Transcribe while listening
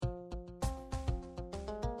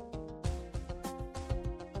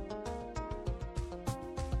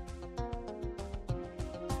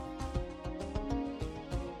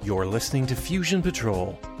You're listening to Fusion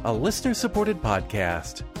Patrol, a listener-supported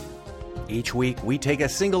podcast. Each week, we take a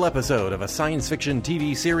single episode of a science fiction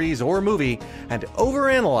TV series or movie and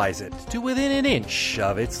overanalyze it to within an inch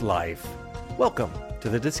of its life. Welcome to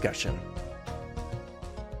the discussion.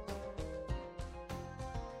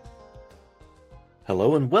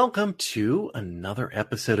 Hello and welcome to another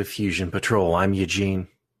episode of Fusion Patrol. I'm Eugene.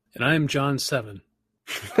 And I'm John 7.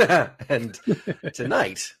 And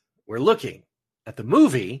tonight, we're looking at the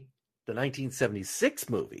movie, the 1976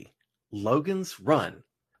 movie, Logan's Run.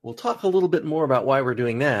 We'll talk a little bit more about why we're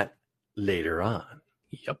doing that later on.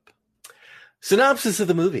 Yep. Synopsis of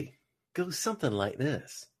the movie goes something like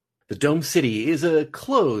this. The Dome City is a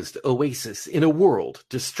closed oasis in a world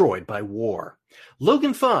destroyed by war.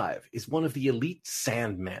 Logan 5 is one of the elite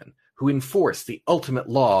Sandmen who enforce the ultimate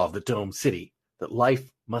law of the Dome City, that life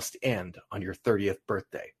must end on your 30th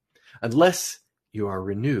birthday, unless you are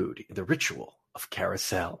renewed in the ritual of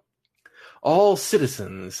Carousel. All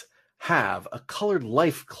citizens have a colored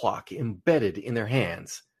life clock embedded in their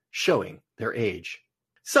hands, showing their age.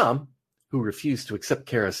 Some, who refuse to accept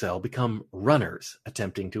Carousel, become runners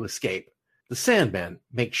attempting to escape. The Sandmen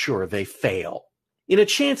make sure they fail. In a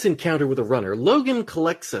chance encounter with a runner, Logan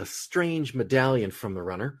collects a strange medallion from the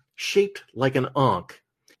runner, shaped like an Ankh.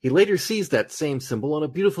 He later sees that same symbol on a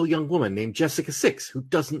beautiful young woman named Jessica 6, who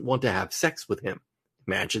doesn't want to have sex with him.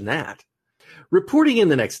 Imagine that. Reporting in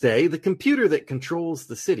the next day, the computer that controls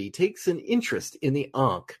the city takes an interest in the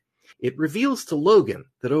Ankh. It reveals to Logan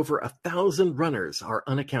that over 1,000 runners are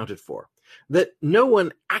unaccounted for, that no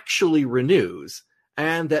one actually renews,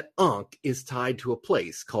 and that Ankh is tied to a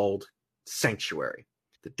place called Sanctuary,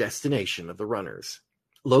 the destination of the runners.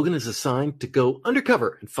 Logan is assigned to go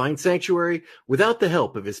undercover and find Sanctuary without the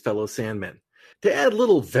help of his fellow Sandmen. To add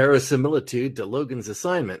little verisimilitude to Logan's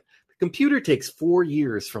assignment, the computer takes 4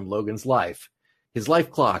 years from Logan's life. His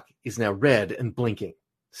life clock is now red and blinking,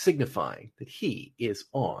 signifying that he is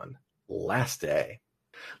on last day.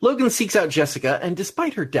 Logan seeks out Jessica, and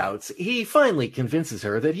despite her doubts, he finally convinces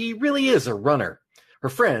her that he really is a runner. Her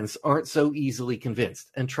friends aren't so easily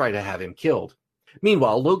convinced and try to have him killed.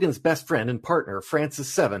 Meanwhile, Logan's best friend and partner, Francis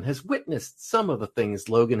 7, has witnessed some of the things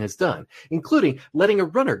Logan has done, including letting a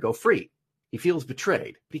runner go free. He feels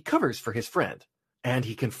betrayed, but he covers for his friend, and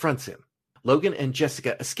he confronts him. Logan and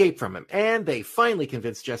Jessica escape from him, and they finally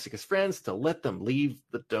convince Jessica's friends to let them leave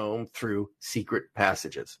the dome through secret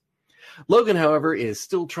passages. Logan, however, is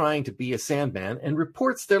still trying to be a Sandman and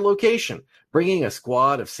reports their location, bringing a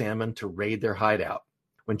squad of Sandmen to raid their hideout.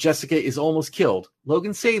 When Jessica is almost killed,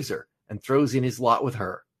 Logan saves her and throws in his lot with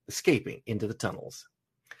her, escaping into the tunnels.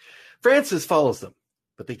 Francis follows them,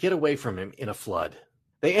 but they get away from him in a flood.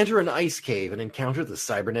 They enter an ice cave and encounter the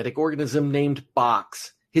cybernetic organism named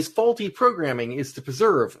Box. His faulty programming is to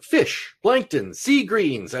preserve fish, plankton, sea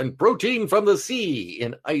greens, and protein from the sea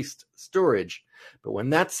in iced storage. But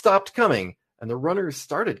when that stopped coming, and the runners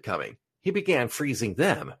started coming, he began freezing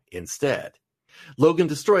them instead. Logan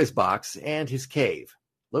destroys Box and his cave.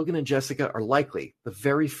 Logan and Jessica are likely the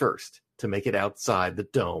very first to make it outside the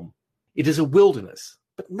dome. It is a wilderness,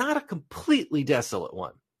 but not a completely desolate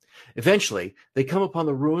one. Eventually, they come upon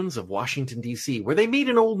the ruins of Washington, D.C., where they meet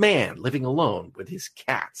an old man living alone with his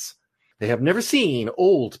cats. They have never seen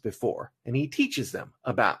Old before, and he teaches them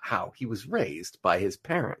about how he was raised by his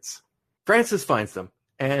parents. Francis finds them,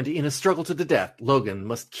 and in a struggle to the death, Logan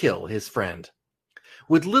must kill his friend.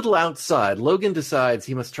 With little outside, Logan decides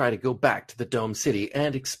he must try to go back to the Dome City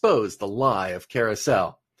and expose the lie of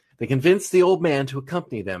Carousel. They convince the old man to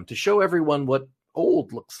accompany them to show everyone what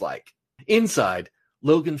Old looks like. Inside,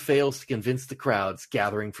 Logan fails to convince the crowds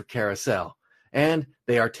gathering for Carousel, and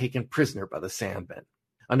they are taken prisoner by the Sandmen.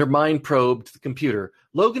 Under mind probe to the computer,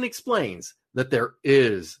 Logan explains that there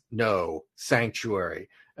is no sanctuary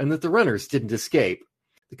and that the runners didn't escape.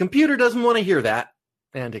 The computer doesn't want to hear that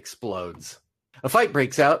and explodes. A fight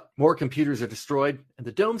breaks out, more computers are destroyed, and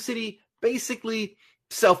the Dome City basically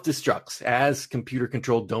self-destructs, as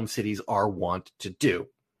computer-controlled Dome Cities are wont to do.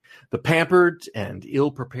 The pampered and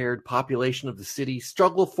ill-prepared population of the city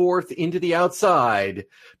struggle forth into the outside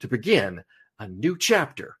to begin a new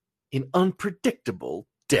chapter in unpredictable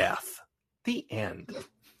death. The end.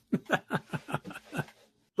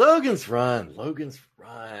 Logan's Run.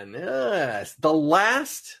 Yes.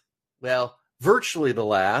 Virtually the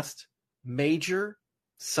last major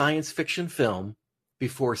science fiction film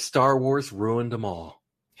before Star Wars ruined them all.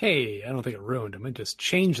 Hey, I don't think it ruined them. It just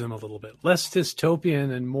changed them a little bit. Less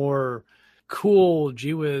dystopian and more cool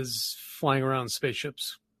gee whiz flying around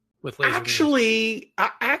spaceships with laser beams.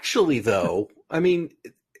 Actually, though, I mean,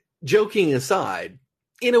 joking aside,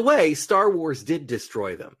 in a way, Star Wars did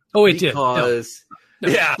destroy them. Oh, it did. Because No,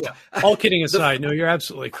 Yeah. All kidding aside, no, you're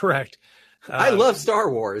absolutely correct. I love Star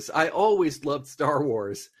Wars. I always loved Star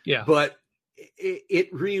Wars. Yeah. But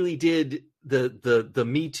it really did the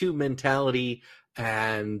Me Too mentality,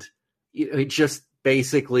 and it just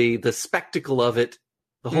basically the spectacle of it,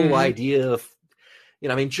 the whole idea of,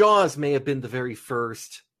 I mean, Jaws may have been the very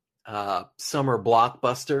first summer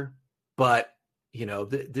blockbuster, but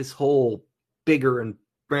this whole bigger and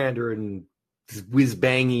grander and whiz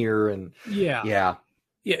bangier and yeah,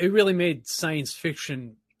 it really made science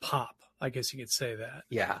fiction pop. I guess you could say that.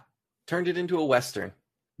 Yeah, turned it into a Western.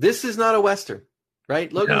 This is not a Western,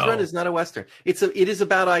 right? Logan's Run is not a Western. It is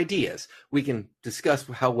about ideas. We can discuss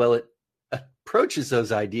how well it approaches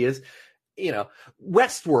those ideas.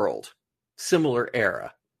 Westworld, similar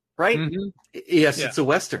era, right? Mm-hmm. Yes, it's a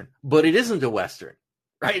Western, but it isn't a Western,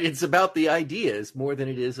 right? It's about the ideas more than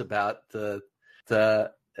it is about the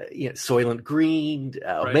Soylent Green,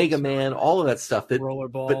 Omega Man, all of that stuff. That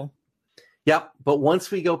Rollerball. But once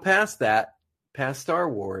we go past that, past Star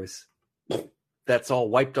Wars, that's all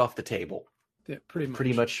wiped off the table. Yeah,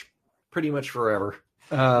 pretty much forever.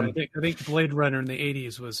 I think Blade Runner in the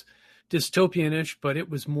 80s was dystopian-ish, but it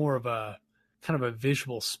was more of a kind of a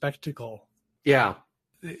visual spectacle. Yeah.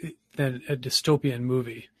 Than a dystopian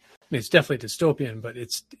movie. I mean, it's definitely dystopian, but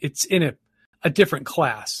it's in a different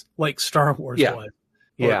class, like Star Wars was.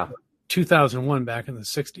 Yeah. 2001 back in the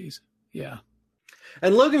 60s. Yeah.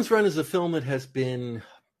 And Logan's Run is a film that has been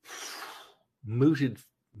mooted?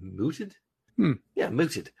 Yeah,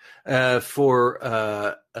 mooted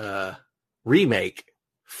for remake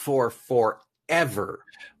for forever.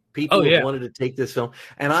 People have wanted to take this film,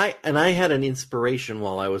 and I had an inspiration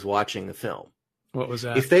while I was watching the film. What was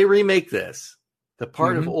that? If they remake this, the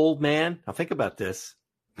part of Old Man, now think about this.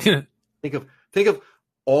 think of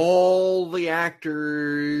all the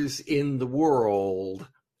actors in the world,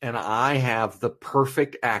 and I have the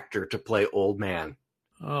perfect actor to play Old Man.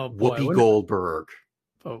 Oh, boy. Whoopi Goldberg.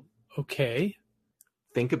 Oh, okay.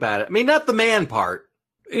 Think about it. I mean, not the man part.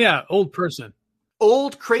 Yeah, old person.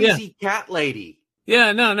 Old crazy cat lady.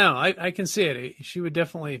 Yeah, no, I can see it. She would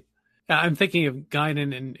definitely. I'm thinking of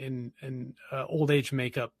Guinan in old age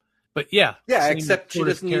makeup, but yeah, except she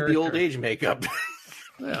doesn't need the old age makeup.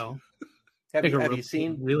 Well, have you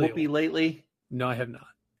seen Whoopi lately? No, I have not.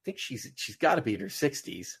 I think she's got to be in her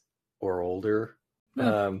 60s or older.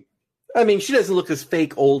 Yeah. I mean, she doesn't look as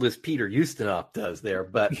fake old as Peter Ustinov does there,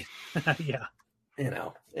 but yeah,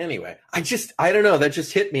 Anyway, I don't know. That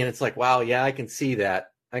just hit me, and it's like, wow, yeah, I can see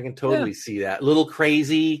that. I can totally see that. A little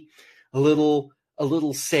crazy, a little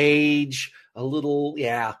sage, a little,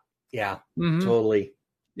 totally.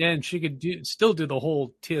 Yeah, and she could still do the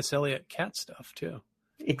whole T.S. Eliot cat stuff too.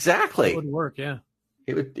 Exactly, it would work. Yeah,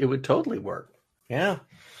 it would totally work. Yeah.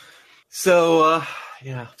 So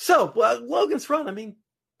Logan's Run. I mean,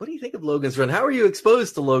 what do you think of Logan's Run? How are you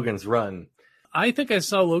exposed to Logan's Run? I think I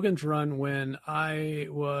saw Logan's Run when I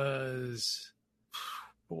was,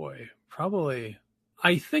 probably.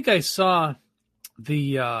 I think I saw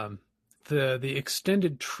the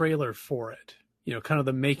extended trailer for it. Kind of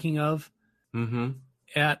the making of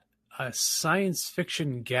at a science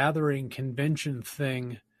fiction gathering convention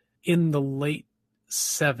thing in the late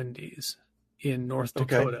 70s in North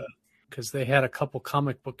Dakota, because they had a couple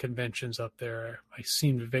comic book conventions up there. I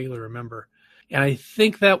seem to vaguely remember. And I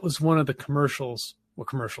think that was one of the commercials. Well,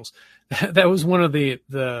 commercials. That was one of the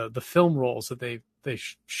film rolls that they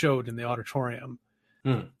showed in the auditorium.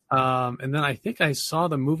 And then I think I saw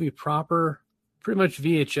the movie proper, pretty much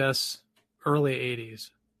VHS, early 80s.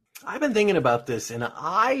 I've been thinking about this, and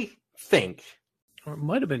I think, or it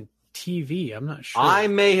might have been TV. I'm not sure. I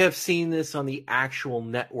may have seen this on the actual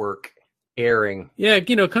network airing. Yeah,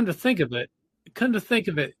 come to think of it,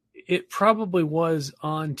 it probably was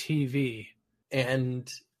on TV. And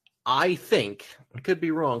I think, I could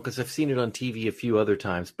be wrong because I've seen it on TV a few other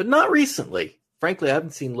times, but not recently. Frankly, I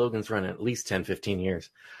haven't seen Logan's Run in at least 10, 15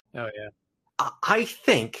 years. Oh, yeah. I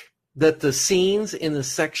think that the scenes in the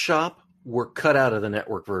sex shop were cut out of the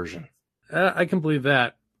network version. I can believe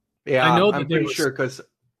that. Yeah, I know that I'm pretty sure because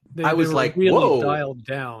I was like, really whoa. Dialed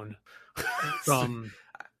down from...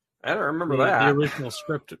 I don't remember that. The original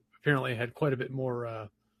script apparently had quite a bit more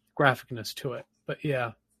graphicness to it, but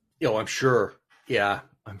yeah. I'm sure. Yeah,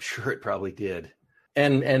 I'm sure it probably did.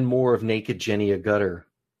 And more of naked Jenny Agutter.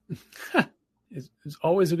 It's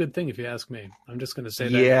always a good thing if you ask me. I'm just going to say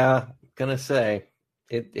that. Yeah, gonna say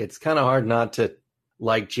it's kind of hard not to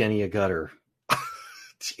like Jenny Agutter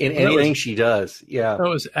in anything she does. Yeah, that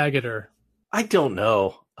was Agater. I don't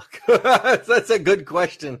know. That's a good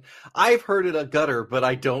question. I've heard it Agutter, but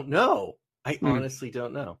I don't know. I honestly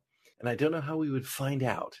don't know, and I don't know how we would find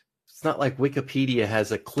out. It's not like Wikipedia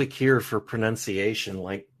has a click here for pronunciation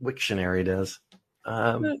like Wiktionary does.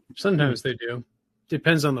 Sometimes they do.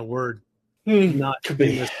 Depends on the word. Not in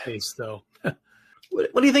this case, though.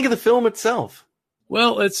 What do you think of the film itself?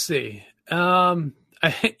 Well, let's see.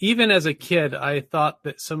 Even as a kid, I thought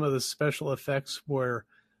that some of the special effects were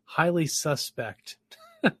highly suspect.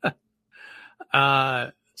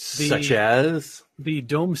 Such as? The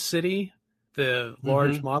Dome City, the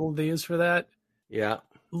large model they use for that. Yeah.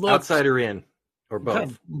 Outside or in? Or both?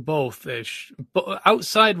 Kind of both-ish.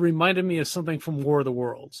 Outside reminded me of something from War of the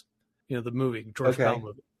Worlds. You know, the movie, George Pal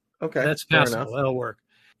movie. Okay. That's passable. That'll work.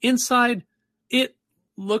 Inside, it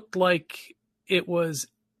looked like it was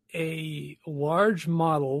a large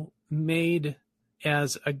model made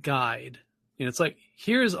as a guide. You know, it's like,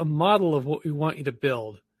 here's a model of what we want you to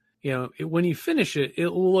build. You know, when you finish it, it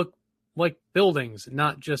will look like buildings,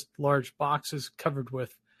 not just large boxes covered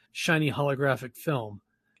with shiny holographic film.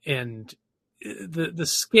 And the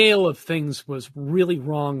scale of things was really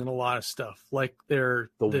wrong in a lot of stuff, like the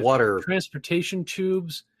water transportation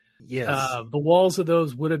tubes. Yes. The walls of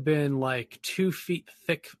those would have been like 2 feet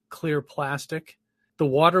thick, clear plastic. The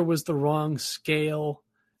water was the wrong scale.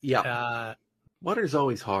 Yeah. Water's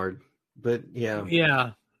always hard, but yeah.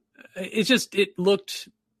 Yeah. It looked,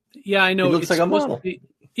 yeah, I know. It looks like a model.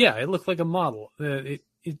 It looked like a model. It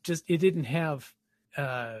didn't have,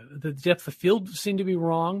 the depth of field seemed to be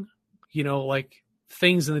wrong. You know, like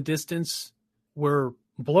things in the distance were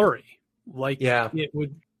blurry. Like it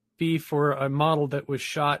would be for a model that was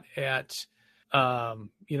shot at, a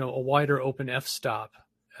wider open f-stop.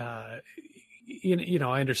 I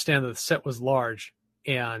understand that the set was large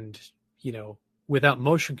and, without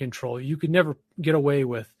motion control, you could never get away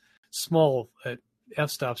with small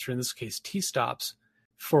f-stops, or in this case, t-stops,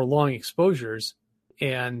 for long exposures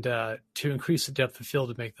and to increase the depth of field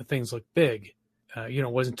to make the things look big.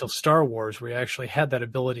 It wasn't until Star Wars where you actually had that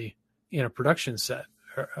ability in a production set,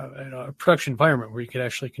 or in a production environment where you could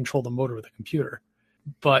actually control the motor with a computer.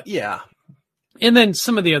 But yeah. And then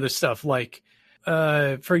some of the other stuff, like,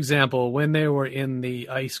 for example, when they were in the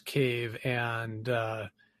ice cave and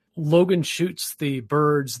Logan shoots the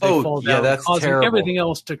birds, they fall down, that's causing terrible. Everything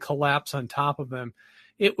else to collapse on top of them.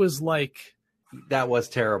 It was like... That was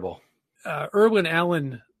terrible. Irwin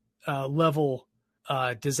Allen level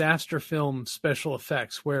disaster film special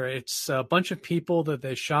effects, where it's a bunch of people that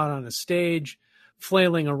they shot on a stage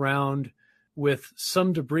flailing around with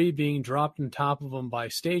some debris being dropped on top of them by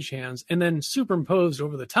stagehands, and then superimposed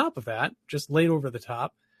over the top of that, just laid over the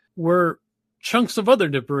top, were chunks of other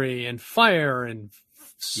debris and fire and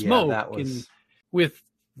smoke, and with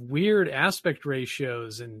weird aspect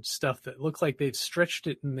ratios and stuff that looked like they'd stretched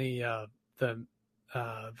it in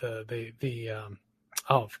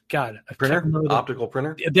optical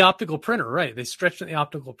printer. The optical printer, right? They stretched the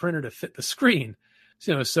optical printer to fit the screen.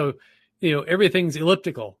 So everything's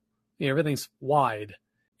elliptical. Everything's wide.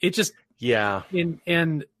 It just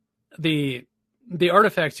and the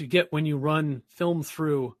artifacts you get when you run film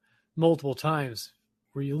through multiple times,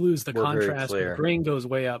 where you lose the contrast, the grain goes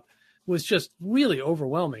way up, was just really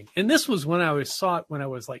overwhelming. And this was when I saw it when I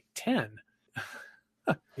was like 10.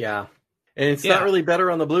 Yeah. And it's not really better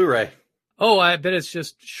on the Blu-ray. Oh, I bet it's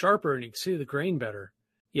just sharper and you can see the grain better.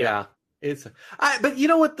 Yeah. But you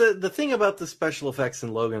know what? The thing about the special effects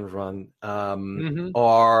in Logan's Run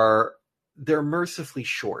are they're mercifully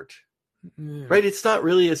short, right? It's not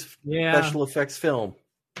really a special effects film,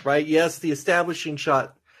 right? Yes, the establishing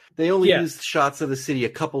shot, they only used shots of the city a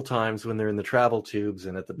couple times when they're in the travel tubes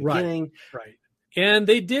and at the beginning. Right. And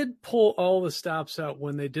they did pull all the stops out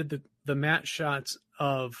when they did the matte shots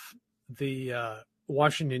of the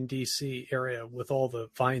Washington, D.C. area with all the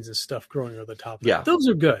vines and stuff growing over the top of it.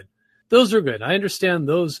 Those are good. I understand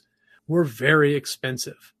those were very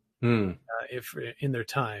expensive if in their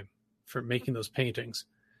time for making those paintings.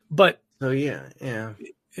 But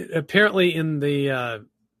apparently in the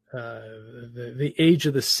age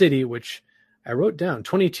of the city, which I wrote down,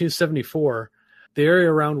 2274, the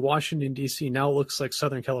area around Washington, D.C. now looks like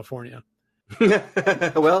Southern California.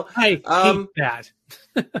 Well, I hate that.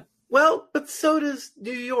 Well, but so does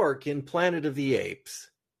New York in Planet of the Apes.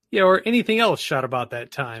 Yeah, or anything else shot about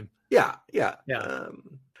that time. Yeah.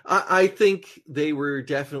 I think they were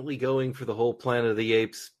definitely going for the whole Planet of the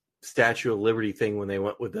Apes Statue of Liberty thing when they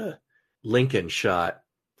went with the Lincoln shot,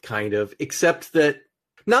 kind of. Except that,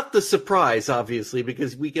 not the surprise, obviously,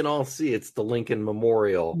 because we can all see it's the Lincoln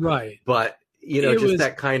Memorial. Right. But,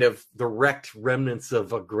 that kind of the wrecked remnants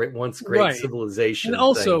of a once great civilization. And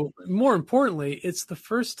also, more importantly, it's the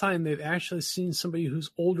first time they've actually seen somebody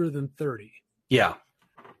who's older than 30. Yeah.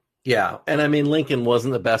 Yeah. And I mean, Lincoln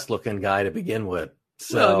wasn't the best looking guy to begin with.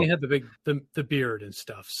 So, well, and he had the beard and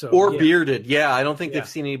stuff. So or yeah. bearded. Yeah, I don't think they've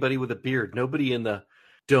seen anybody with a beard. Nobody in the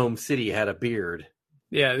Dome City had a beard.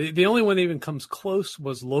 Yeah, the only one that even comes close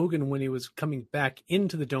was Logan when he was coming back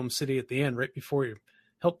into the Dome City at the end, right before he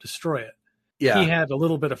helped destroy it. Yeah. He had a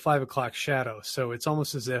little bit of 5 o'clock shadow, so it's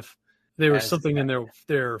almost as if there was something in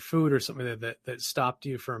their food or something that stopped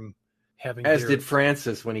you from having. As did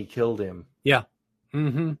Francis when he killed him. Yeah.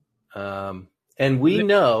 Mm-hmm. And we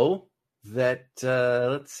know that,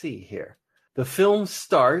 let's see here. The film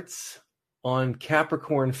starts on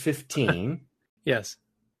Capricorn 15. Yes.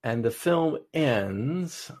 And the film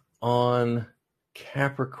ends on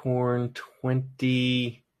Capricorn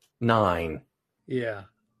 29. Yeah.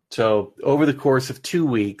 So over the course of 2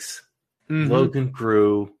 weeks, Logan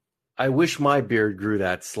grew. I wish my beard grew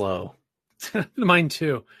that slow. Mine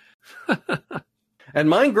too. And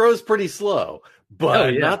mine grows pretty slow,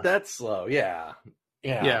 but not that slow. Yeah.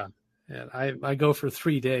 And I go for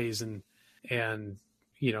 3 days and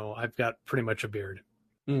I've got pretty much a beard.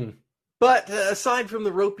 But aside from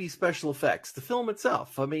the ropey special effects, the film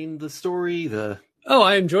itself, I mean, the story,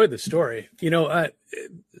 I enjoyed the story.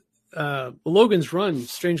 Logan's Run,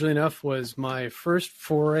 strangely enough, was my first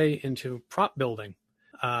foray into prop building.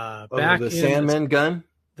 Back the Sandman gun?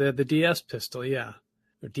 The DS pistol, yeah.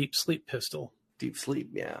 Or Deep Sleep pistol. Deep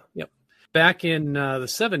Sleep, yeah. Yep. Back in the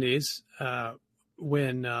 70s,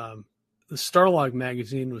 when the Starlog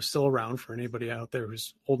magazine was still around, for anybody out there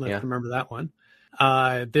who's old enough to remember that one,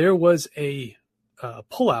 there was a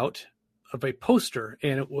pullout of a poster,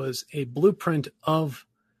 and it was a blueprint of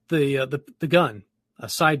the gun, a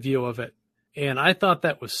side view of it. And I thought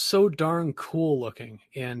that was so darn cool looking.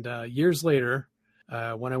 And years later,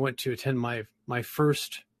 when I went to attend my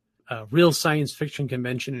first real science fiction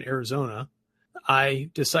convention in Arizona, I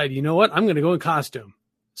decided, you know what, I'm going to go in costume.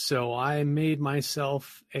 So I made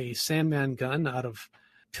myself a Sandman gun out of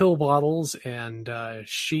pill bottles and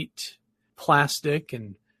sheet plastic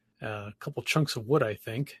and a couple chunks of wood, I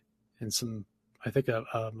think, and a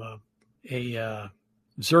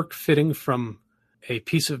Zerk fitting from a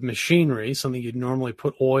piece of machinery, something you'd normally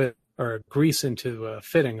put oil or grease into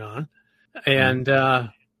fitting on, and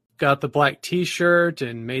got the black T-shirt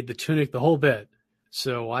and made the tunic, the whole bit.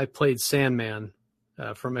 So I played Sandman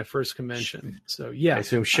for my first convention. So yeah, I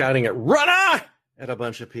assume shouting at "Runner" at a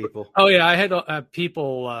bunch of people. Oh yeah, I had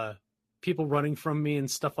people running from me and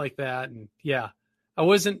stuff like that, and yeah, I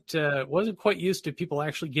wasn't quite used to people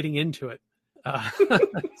actually getting into it.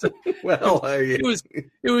 Well,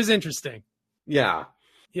 it was interesting. Yeah.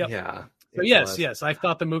 Yep. Yeah. But yes, I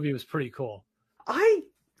thought the movie was pretty cool. I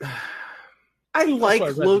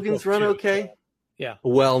like Logan's Run. Okay. Yeah.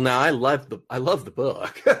 Well, now I love the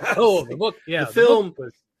book. Oh, the book. Yeah. The film.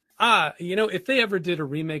 If they ever did a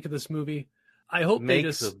remake of this movie, I hope they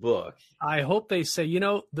just the book. I hope they say,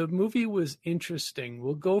 the movie was interesting.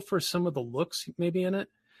 We'll go for some of the looks maybe in it,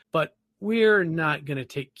 but we're not going to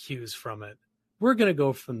take cues from it. We're going to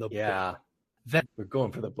go from the book. We're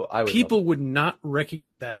going for the book. People would not recognize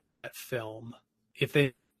that film if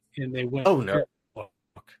they went. Oh no!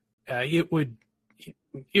 It would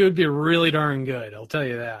be really darn good. I'll tell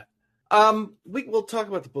you that. We'll talk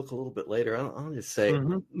about the book a little bit later. I'll just say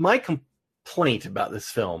my complaint about this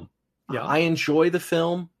film. Yeah. I enjoy the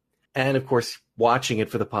film, and of course, watching it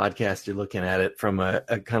for the podcast, you're looking at it from a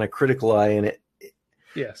kind of critical eye, and it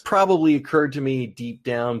probably occurred to me deep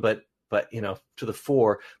down, but to the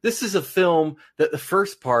fore. This is a film that the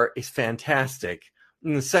first part is fantastic,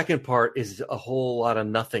 and the second part is a whole lot of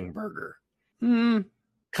nothing burger. Kind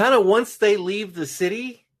of once they leave the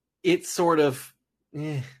city, it's sort of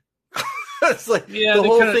it's like the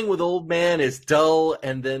whole thing with Old Man is dull,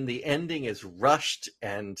 and then the ending is rushed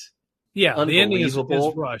and the ending is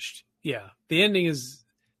rushed. Yeah, the ending is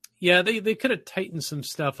they could have tightened some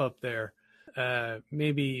stuff up there.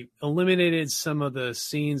 Maybe eliminated some of the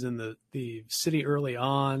scenes in the city early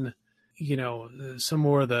on, some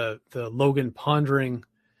more of the Logan pondering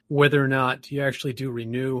whether or not you actually do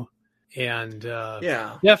renew. And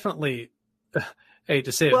definitely, I hate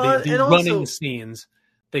to say it, the running scenes,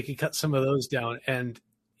 they could cut some of those down and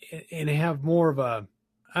have more of a,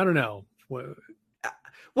 I don't know.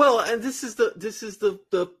 Well, and this is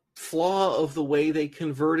the flaw of the way they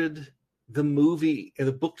converted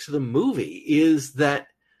the book to the movie is that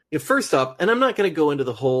first up, and I'm not going to go into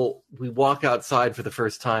the whole, we walk outside for the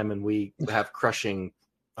first time and we have crushing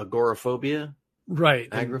agoraphobia, right?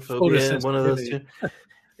 Agoraphobia, one of those two,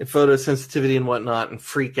 and photosensitivity and whatnot, and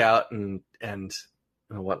freak out and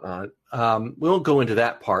whatnot. We won't go into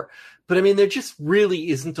that part, but I mean, there just really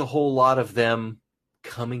isn't a whole lot of them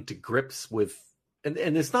coming to grips with, and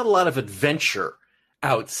there's not a lot of adventure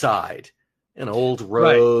outside an old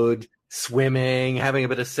road, swimming, having a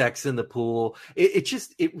bit of sex in the pool.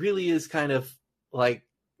 It really is kind of like,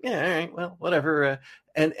 yeah, all right, well, whatever.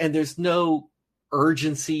 And there's no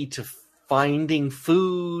urgency to finding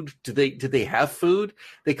food. Did they have food?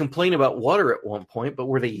 They complain about water at one point, but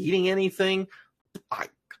were they eating anything?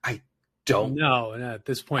 I don't know. No, at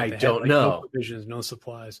this point, I don't know. No provisions, no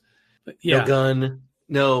supplies. But, yeah. No gun,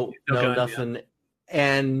 no gun, nothing. Yeah.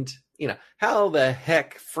 And how the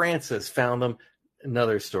heck Francis found them,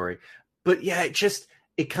 another story. But yeah,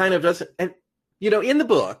 it kind of doesn't. And in the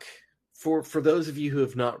book, for those of you who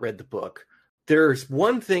have not read the book, there's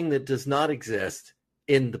one thing that does not exist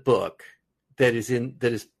in the book that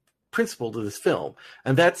is principal to this film,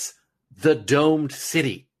 and that's the domed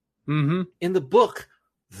city. Mm-hmm. In the book,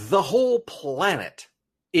 the whole planet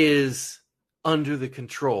is under the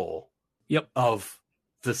control of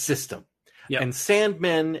the system. Yep. And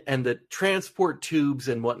Sandmen and the transport tubes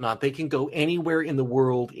and whatnot, they can go anywhere in the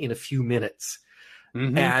world in a few minutes.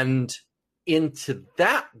 Mm-hmm. And into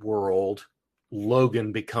that world,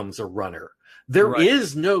 Logan becomes a runner. There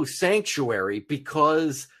is no sanctuary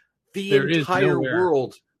because the entire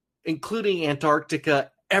world, including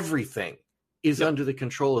Antarctica, everything is under the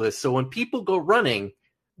control of this. So when people go running,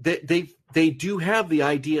 they do have the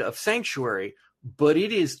idea of sanctuary, but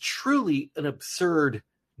it is truly an absurd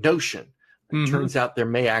notion. It turns out there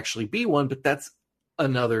may actually be one, but that's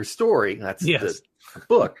another story. That's the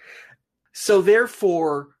book. So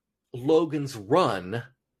therefore, Logan's run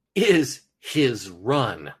is his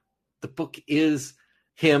run. The book is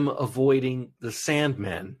him avoiding the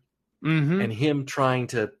Sandmen and him trying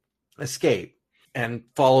to escape and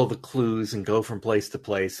follow the clues and go from place to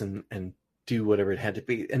place and do whatever it had to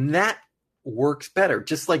be. And that works better.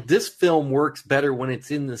 Just like this film works better when it's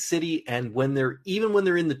in the city and when they're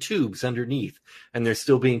in the tubes underneath and they're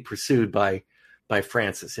still being pursued by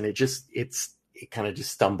Francis. And it kind of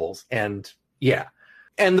just stumbles. And yeah.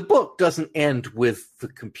 And the book doesn't end with the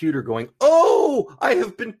computer going, "Oh, I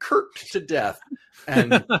have been kirked to death,"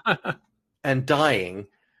 and and dying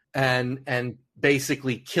and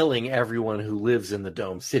basically killing everyone who lives in the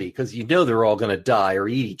Dome City, because they're all going to die or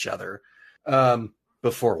eat each other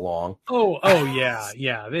before long. Oh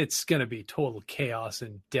yeah. It's going to be total chaos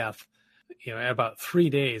and death. About 3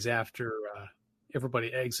 days after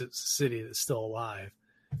everybody exits the city that's still alive,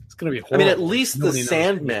 it's going to be horrible. I mean, at least the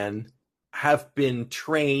Sandmen have been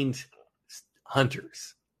trained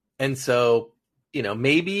hunters, and so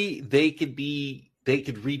maybe they could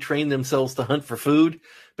retrain themselves to hunt for food,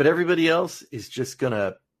 but everybody else is just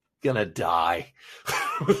gonna die.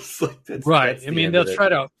 Right. I mean,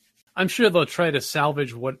 I'm sure they'll try to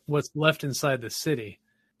salvage what's left inside the city,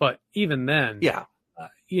 but even then,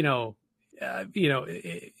 in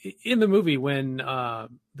the movie, when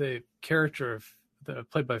the character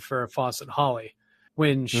played by Farrah Fawcett Holly,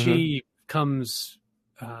 when she comes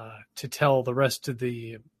to tell the rest of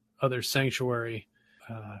the other sanctuary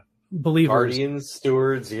believers, guardians,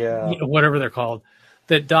 stewards, whatever they're called,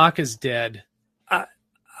 that Doc is dead,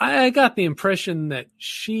 I got the impression that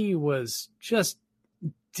she was just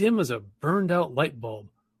dim as a burned out light bulb.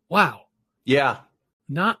 Wow. Yeah.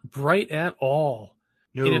 Not bright at all.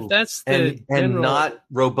 No. And if that's and not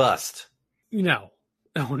robust. No,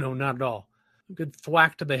 not at all. A good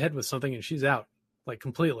thwack to the head with something and she's out, like,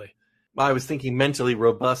 completely. I was thinking mentally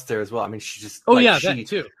robust there as well. I mean, she just... that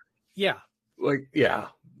too. Yeah.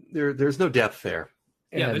 There's no depth there.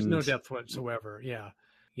 Yeah, there's no depth whatsoever. Yeah.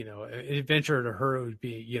 An adventure to her would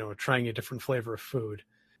be, trying a different flavor of food,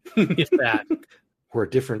 if that. Or a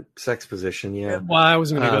different sex position, yeah. Well, I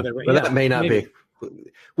wasn't going to go there. But that may not be.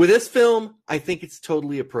 With this film, I think it's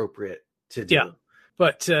totally appropriate to do. Yeah.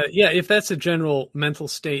 But, if that's a general mental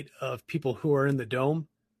state of people who are in the dome,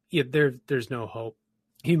 there's no hope.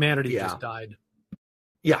 Humanity just died.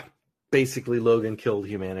 Yeah. Basically, Logan killed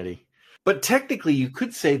humanity. But technically, you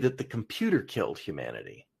could say that the computer killed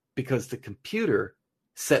humanity, because the computer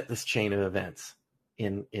set this chain of events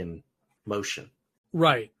in motion.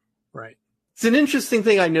 Right. It's an interesting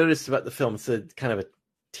thing I noticed about the film. It's a kind of a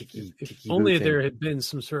tiki only thing. There had been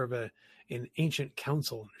some sort of an ancient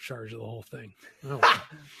council in charge of the whole thing. Oh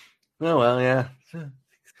well, yeah.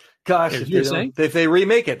 Gosh, if they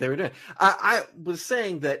remake it, they were doing. I was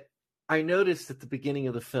saying that I noticed at the beginning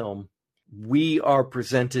of the film, we are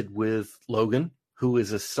presented with Logan, who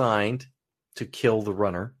is assigned to kill the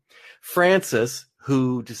runner, Francis,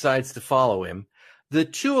 who decides to follow him. The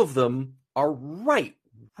two of them are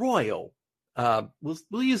royal.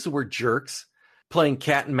 We'll use the word jerks, playing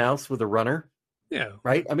cat and mouse with a runner. Yeah.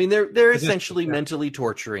 Right. I mean, they're essentially mentally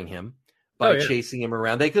torturing him by chasing him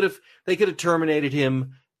around. They could have terminated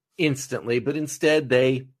him instantly, but instead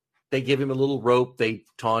they they give him a little rope, they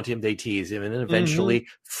taunt him, they tease him, and then eventually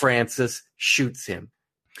Francis shoots him.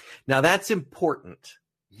 Now that's important.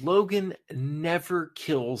 Logan never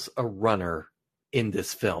kills a runner in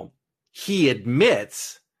this film. He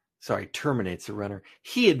terminates a runner.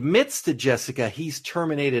 He admits to Jessica he's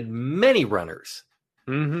terminated many runners.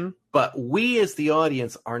 But we as the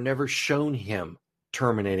audience are never shown him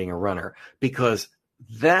terminating a runner because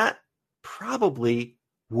that probably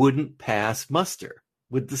wouldn't pass muster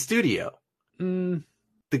with the studio. The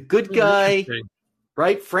good guy,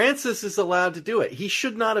 right? Francis is allowed to do it. He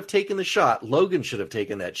should not have taken the shot. Logan should have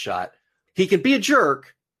taken that shot. He can be a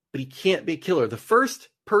jerk, but he can't be a killer. The first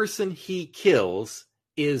person he kills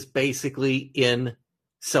is basically in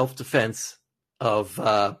self-defense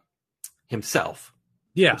of himself.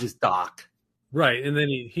 Yeah. Which is Doc. Right. And then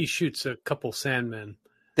he shoots a couple Sandmen.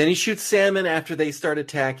 Then he shoots Sandman after they start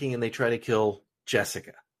attacking and they try to kill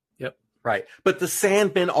Jessica. Yep. Right. But the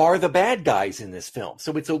Sandmen are the bad guys in this film.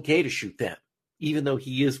 So it's okay to shoot them, even though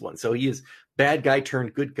he is one. So he is bad guy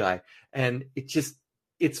turned good guy. And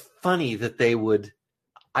it's funny that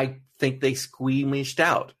I think they squeamished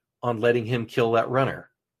out on letting him kill that runner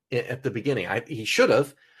at the beginning. He should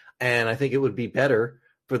have. And I think it would be better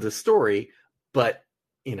for the story. But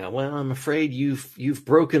I'm afraid you've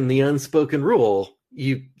broken the unspoken rule.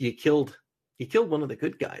 You killed one of the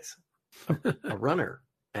good guys, a runner,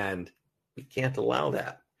 and we can't allow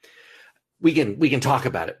that. We can talk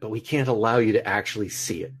about it, but we can't allow you to actually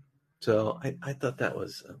see it. So I thought that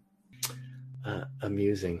was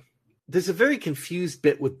amusing. There's a very confused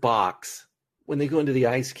bit with Box when they go into the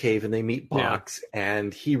ice cave and they meet Box,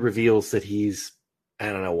 and he reveals that I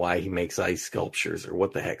don't know why he makes ice sculptures or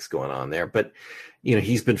what the heck's going on there, but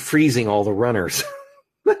he's been freezing all the runners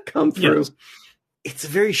that come through. Yes. It's a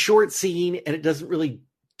very short scene and it doesn't really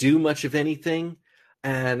do much of anything.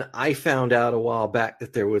 And I found out a while back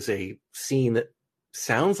that there was a scene that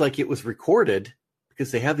sounds like it was recorded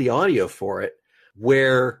because they have the audio for it,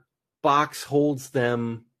 where Box holds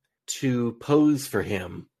them to pose for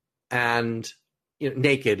him and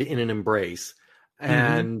naked in an embrace.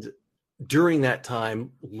 And during that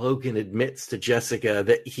time, Logan admits to Jessica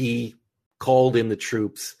that he called in the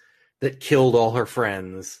troops that killed all her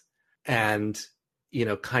friends and,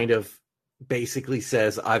 kind of basically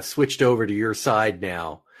says, I've switched over to your side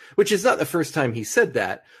now, which is not the first time he said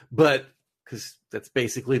that, but because that's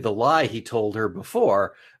basically the lie he told her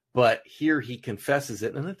before. But here he confesses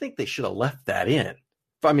it. And I think they should have left that in.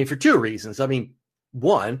 For two reasons.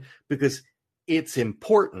 One, because it's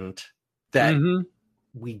important that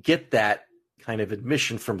we get that kind of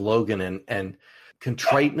admission from Logan and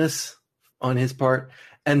contriteness on his part,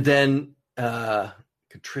 and then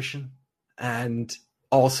contrition, and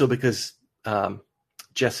also because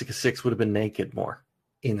Jessica Six would have been naked more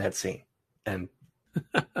in that scene, and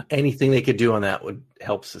anything they could do on that would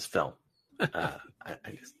helps this film. I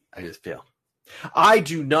just feel. I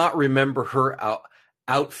do not remember her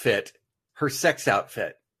outfit, her sex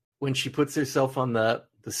outfit, when she puts herself on the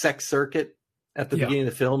sex circuit at the beginning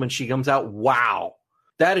of the film and she comes out. Wow.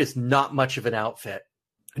 That is not much of an outfit.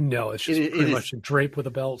 No, it's just pretty much a drape with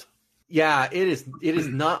a belt. Yeah, it is. It is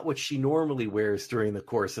not what she normally wears during the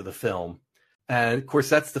course of the film. And of course,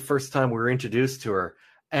 that's the first time we were introduced to her.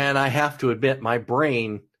 And I have to admit, my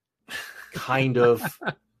brain kind of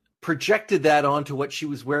projected that onto what she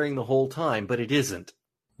was wearing the whole time, but it isn't.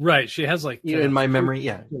 Right. She has in my memory.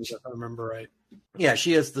 Yeah. If I remember right. Yeah.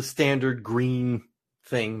 She has the standard green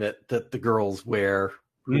thing that the girls wear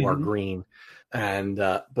who are green. And,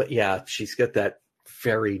 but yeah, she's got that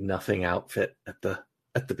very nothing outfit at the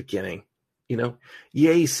beginning,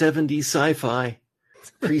 yay, 70s sci-fi,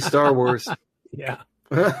 pre-Star Wars. Yeah.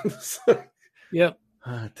 Yep.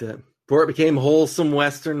 Before it became wholesome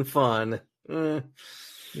Western fun. Yep.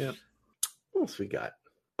 What else we got?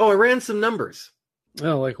 Oh, I ran some numbers.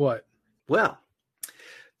 Oh, like what? Well,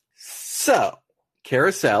 so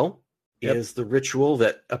carousel is the ritual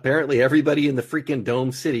that apparently everybody in the freaking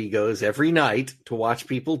Dome City goes every night to watch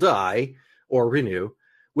people die or renew,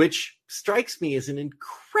 which strikes me as an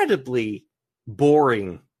incredibly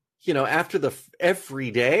boring, after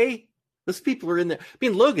every day, those people are in there.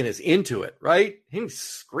 Logan is into it, right? He's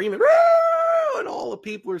screaming, and all the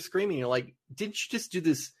people are screaming. You're like, didn't you just do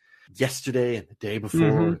this yesterday and the day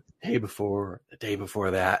before, the day before, the day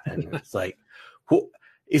before that? And it's like,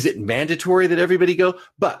 is it mandatory that everybody go?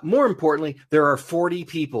 But more importantly, there are 40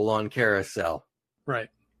 people on Carousel. Right.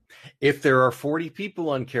 If there are 40 people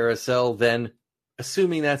on Carousel, then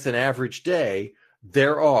assuming that's an average day,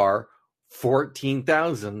 there are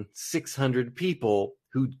 14,600 people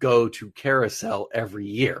who go to Carousel every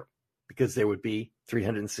year, because there would be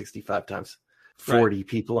 365 times 40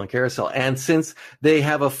 people on Carousel. And since they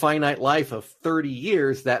have a finite life of 30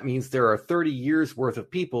 years, that means there are 30 years worth of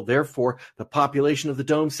people. Therefore, the population of the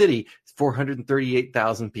Dome City is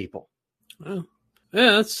 438,000 people. Well,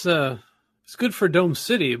 yeah, it's good for Dome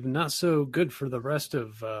City, but not so good for the rest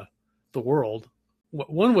of the world.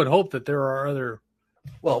 One would hope that there are other...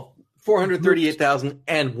 Well,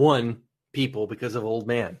 438,001 people because of Old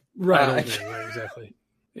Man. Right, exactly.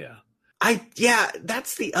 Yeah.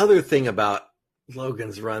 That's the other thing about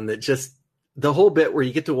Logan's Run, that just the whole bit where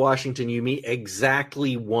you get to Washington, you meet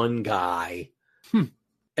exactly one guy,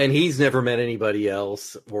 and he's never met anybody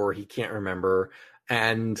else, or he can't remember,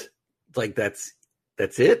 and like that's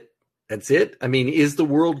it. I mean, is the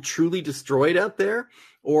world truly destroyed out there,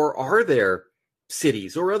 or are there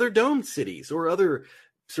cities or other domed cities or other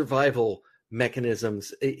survival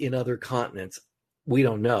mechanisms in other continents? We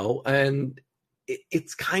don't know, and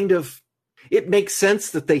it's kind of... It makes sense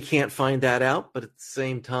that they can't find that out, but at the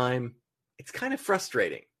same time, it's kind of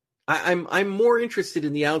frustrating. I'm more interested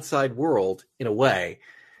in the outside world, in a way,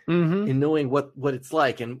 in knowing what it's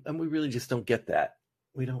like, and we really just don't get that.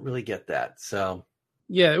 We don't really get that. So,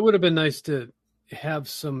 yeah, it would have been nice to have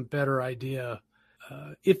some better idea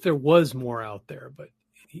if there was more out there. But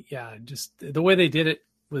yeah, just the way they did it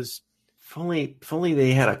was... If only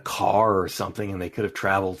they had a car or something and they could have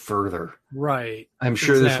traveled further. Right. I'm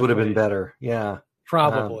sure this would have been better. Yeah.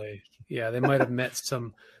 Probably. Yeah, they might have met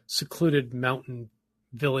some secluded mountain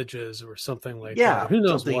villages or something like that. Who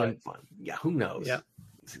knows what? Yeah, who knows? Yeah.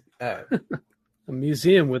 A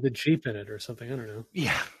museum with a Jeep in it or something. I don't know.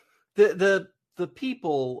 Yeah. The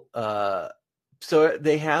people, so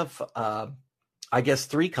they have, I guess,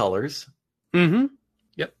 3 colors. Mm-hmm.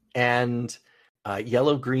 Yep. And...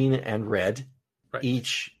 yellow, green, and red. Right.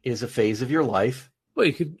 Each is a phase of your life. Well,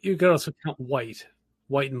 you could also count white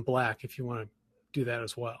and black if you want to do that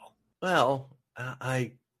as well. Well,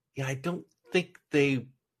 I don't think they...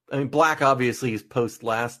 I mean, black obviously is post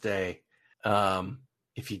last day,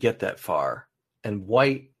 if you get that far. And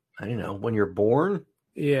white, I don't know, when you're born?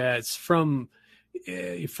 Yeah, it's from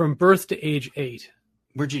birth to age 8.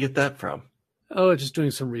 Where'd you get that from? Oh, just doing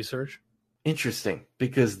some research. Interesting,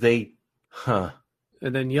 because they...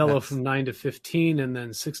 And then yellow from 9 to 15, and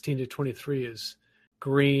then 16 to 23 is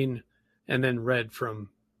green, and then red from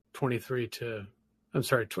 24 to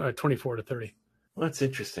 30. Well, that's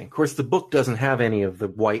interesting. Of course, the book doesn't have any of the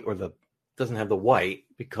white, doesn't have the white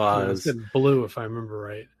because... It's blue, if I remember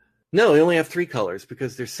right. No, they only have 3 colors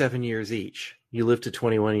because they're 7 years each. You live to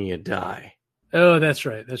 21 and you die. Oh, that's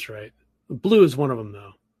right. Blue is one of them,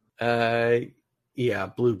 though. Yeah,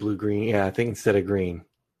 blue, green. Yeah, I think instead of green.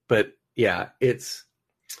 But yeah, it's...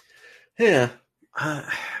 Yeah. I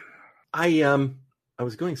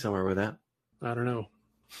was going somewhere with that. I don't know.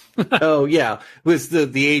 Oh, yeah. It was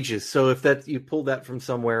the ages. So if that you pulled that from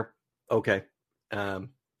somewhere, okay.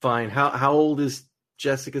 Fine. How old is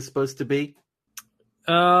Jessica supposed to be?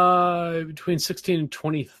 Between 16 and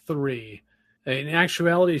 23. In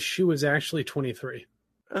actuality, she was actually 23.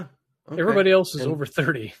 Oh, okay. Everybody else is over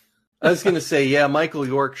 30. I was going to say, yeah, Michael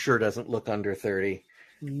York sure doesn't look under 30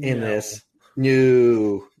 in this.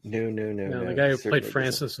 No. The guy who played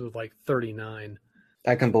Francis was like 39.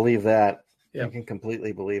 I can believe that. Yep. I can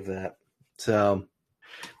completely believe that. So,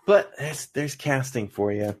 but there's casting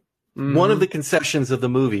for you. Mm-hmm. One of the concessions of the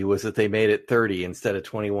movie was that they made it 30 instead of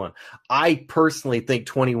 21. I personally think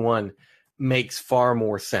 21 makes far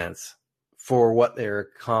more sense for what they're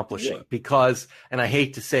accomplishing because, and I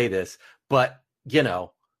hate to say this, but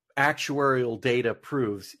actuarial data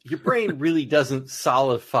proves your brain really doesn't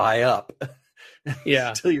solidify up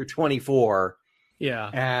until you're 24. Yeah.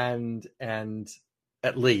 And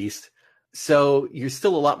at least. So you're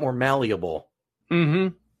still a lot more malleable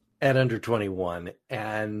at under 21.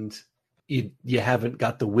 And you haven't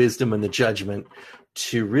got the wisdom and the judgment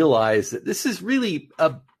to realize that this is really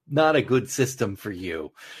not a good system for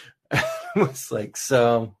you. It's like,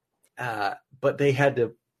 so, but they had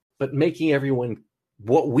to, but making everyone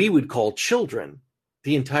what we would call children,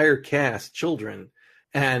 the entire cast children,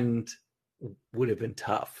 and would have been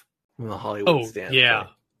tough from the Hollywood standpoint.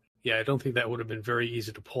 Yeah, I don't think that would have been very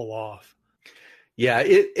easy to pull off. Yeah,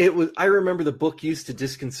 it was. I remember the book used to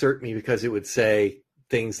disconcert me because it would say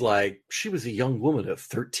things like, she was a young woman of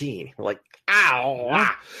 13. We're like, ow.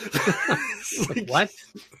 Like, what?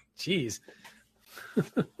 Jeez.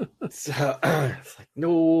 So, it's like,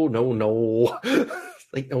 no.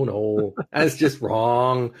 Like, no, that's just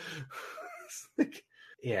wrong. Like,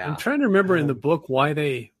 yeah. I'm trying to remember in the book why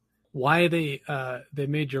they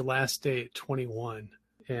made your last day at 21.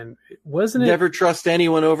 And wasn't it... Never trust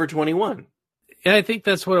anyone over 21. And I think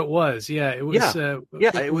that's what it was. Yeah, it was.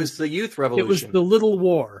 It was the youth revolution. It was the Little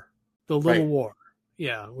War. The Little Right. War.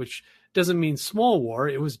 Yeah, which doesn't mean small war.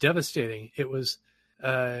 It was devastating. It was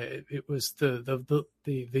the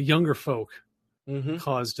younger folk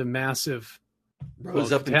caused a massive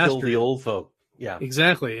rose up and killed the old folk. Yeah,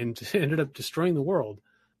 exactly, and ended up destroying the world.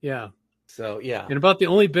 Yeah. So yeah, and about the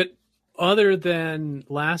only bit other than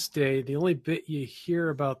Last Day, the only bit you hear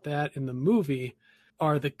about that in the movie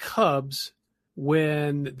are the Cubs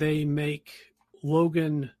when they make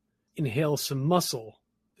Logan inhale some muscle,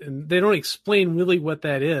 and they don't explain really what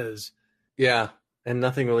that is. Yeah, and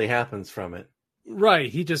nothing really happens from it. Right,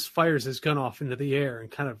 he just fires his gun off into the air and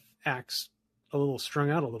kind of acts a little strung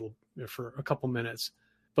out a little for a couple minutes.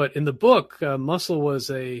 But in the book, muscle was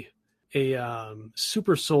a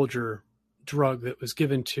super soldier drug that was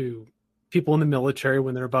given to people in the military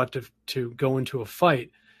when they're about to go into a fight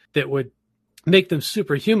that would make them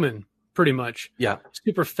superhuman, pretty much. Yeah.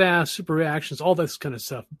 Super fast, super reactions, all this kind of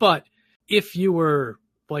stuff. But if you were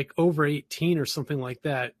like over 18 or something like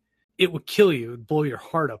that, it would kill you. It would blow your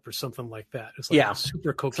heart up or something like that. It's like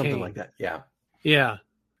super cocaine. Something like that. Yeah. Yeah.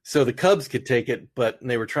 So the Cubs could take it, but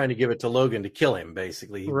they were trying to give it to Logan to kill him,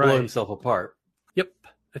 basically. He'd blow himself apart. Yep.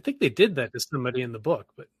 I think they did that to somebody in the book,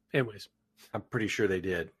 but anyways. I'm pretty sure they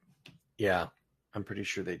did. Yeah, I'm pretty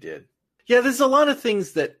sure they did. Yeah, there's a lot of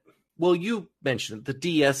things that, well, you mentioned the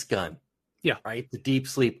DS gun. Yeah. Right? The deep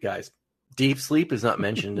sleep guys. Deep sleep is not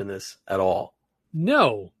mentioned in this at all.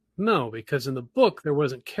 No, because in the book there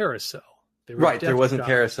wasn't carousel. There wasn't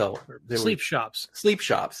carousel. There sleep shops. Sleep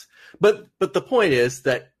shops. But the point is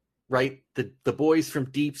that, right, the boys from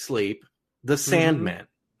Deep Sleep, the Sandmen,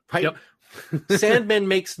 right? Yep. Sandmen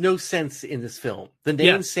makes no sense in this film. The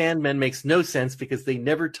name Sandmen makes no sense because they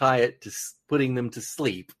never tie it to putting them to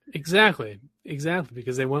sleep. Exactly,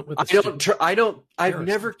 because they went with the I've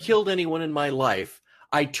never killed anyone in my life.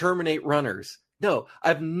 I terminate runners. No,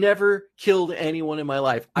 I've never killed anyone in my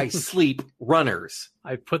life. I sleep runners.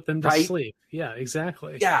 I put them to sleep. Yeah,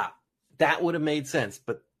 exactly. Yeah, that would have made sense,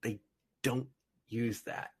 but they don't use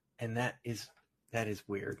that. And that is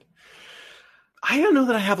weird. I don't know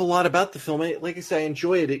that I have a lot about the film. Like I say, I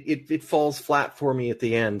enjoy it. It falls flat for me at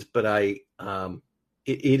the end, but it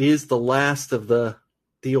is the last of the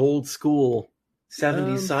old school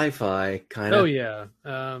 70s sci-fi kind of. Oh yeah.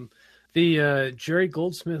 The Jerry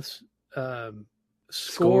Goldsmith's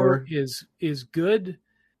score is good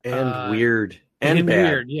and weird and bad.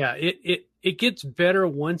 Weird. Yeah, it gets better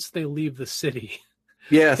once they leave the city.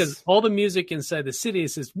 Yes, because all the music inside the city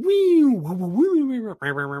is this. Well,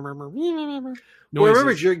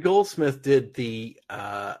 remember Jerry Goldsmith did the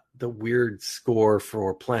weird score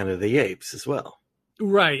for Planet of the Apes as well.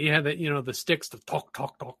 Right, yeah, the sticks, the talk,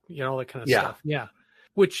 all that kind of stuff. Yeah,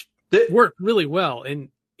 which worked really well, and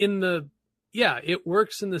it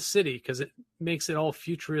works in the city because it makes it all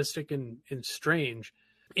futuristic and strange,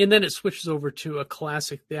 and then it switches over to a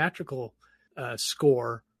classic theatrical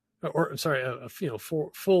score. A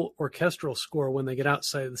full orchestral score when they get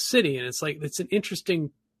outside of the city, and it's an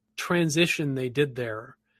interesting transition they did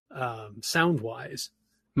there, sound wise.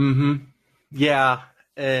 Mm-hmm. Yeah,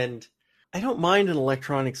 and I don't mind an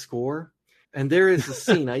electronic score, and there is a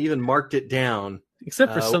scene I even marked it down,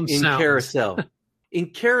 except for some in sounds. Carousel.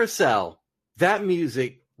 In Carousel, that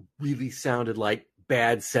music really sounded like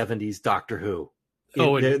bad 70s Doctor Who.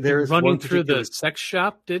 There's running through the sex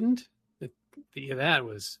shop, didn't it? That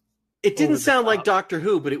was. It didn't sound like Doctor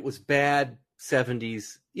Who, but it was bad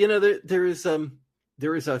 70s. There is a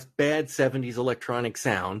bad 70s electronic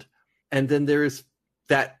sound, and then there's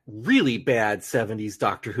that really bad 70s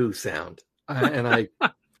Doctor Who sound. And I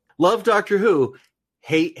love Doctor Who.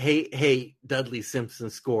 Hate Dudley Simpson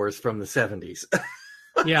scores from the 70s.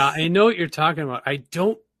 Yeah, I know what you're talking about. I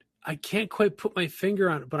can't quite put my finger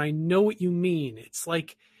on it, but I know what you mean. It's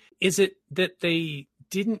like, is it that they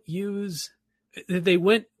didn't use... They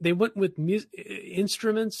went with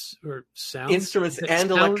instruments or sounds,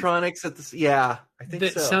 electronics at the I think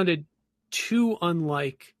that sounded too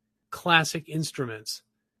unlike classic instruments.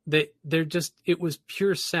 It was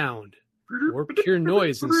pure sound or pure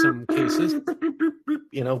noise in some cases.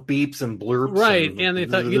 Beeps and blurbs. Right, and they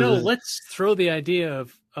thought, let's throw the idea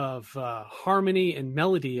of harmony and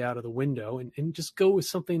melody out of the window and just go with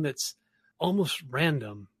something that's almost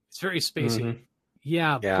random. It's very spacey. Mm-hmm.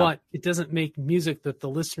 Yeah, but it doesn't make music that the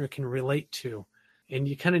listener can relate to, and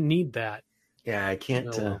you kind of need that. Yeah, I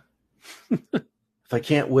can't. If I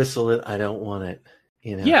can't whistle it, I don't want it.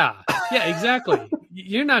 Yeah, exactly.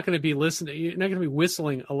 You're not going to be listening. You're not going to be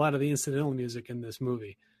whistling a lot of the incidental music in this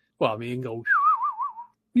movie. Well, I mean, you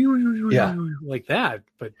can go like that,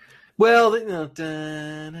 but Well, you know, at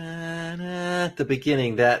the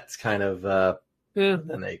beginning, that's kind of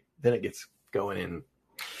then it gets going in.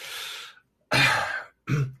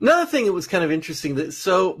 Another thing that was kind of interesting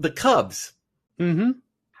so the Cubs,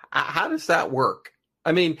 how does that work?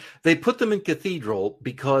 I mean, they put them in Cathedral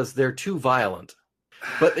because they're too violent,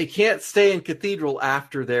 but they can't stay in Cathedral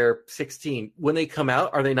after they're 16. When they come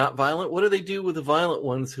out, are they not violent? What do they do with the violent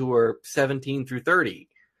ones who are 17 through 30?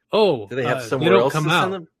 Oh, do they have somewhere else to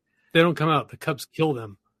send them? They don't come out. The Cubs kill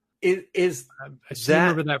them. I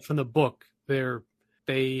remember that from the book.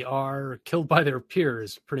 They are killed by their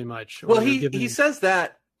peers, pretty much. Well, he says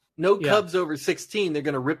that no Cubs over 16, they're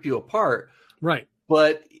going to rip you apart. Right.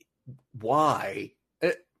 But why?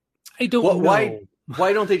 I don't know.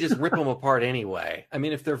 Why don't they just rip them apart anyway? I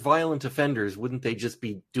mean, if they're violent offenders, wouldn't they just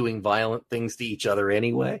be doing violent things to each other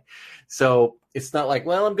anyway? So it's not like,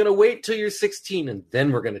 well, I'm going to wait till you're 16 and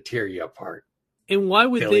then we're going to tear you apart. And why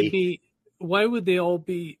would they all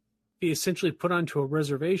be essentially put onto a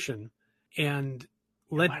reservation and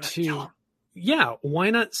why not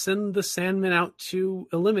send the Sandmen out to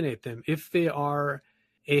eliminate them if they are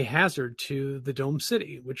a hazard to the Dome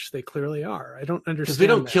City, which they clearly are? I don't understand. Because we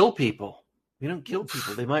don't kill people. We don't kill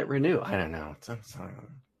people. They might renew. I don't know.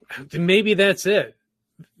 Maybe that's it.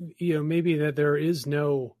 You know, maybe that there is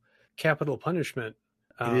no capital punishment.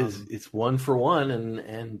 It's one for one,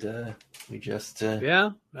 and we just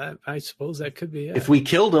I suppose that could be it. If we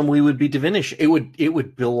killed them, we would be diminished. It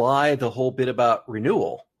would belie the whole bit about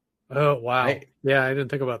renewal. Oh wow! Right? Yeah, I didn't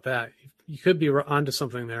think about that. You could be onto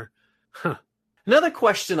something there. Huh. Another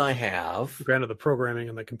question I have. Granted, the programming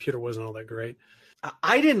on the computer wasn't all that great.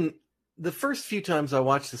 The first few times I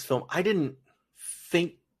watched this film, I didn't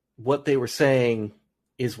think what they were saying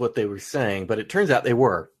is what they were saying, but it turns out they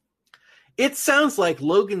were. It sounds like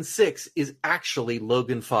Logan 6 is actually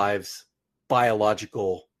Logan 5's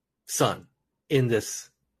biological son in this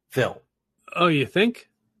film. Oh, you think?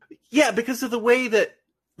 Yeah, because of the way that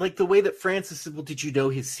Francis said, well, did you know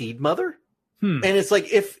his seed mother? And it's like,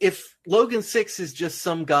 if Logan 6 is just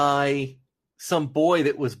some guy, some boy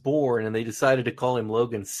that was born and they decided to call him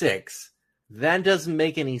Logan 6, that doesn't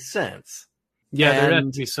make any sense. Yeah, there'd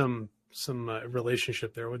have to be some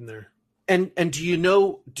relationship there, wouldn't there? And did you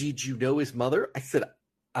know his mother? I said,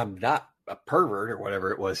 I'm not a pervert or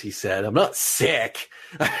whatever it was he said. I'm not sick.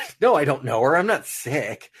 No, I don't know her. I'm not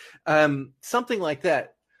sick. Something like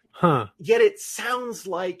that. Huh. Yet it sounds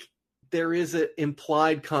like there is an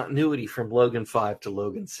implied continuity from Logan 5 to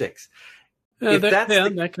Logan 6.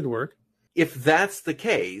 That could work. If that's the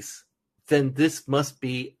case, then this must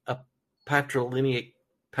be a patrilineal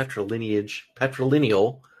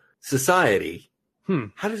society.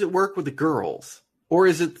 How does it work with the girls? Or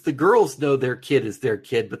is it the girls know their kid is their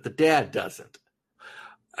kid, but the dad doesn't?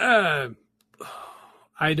 I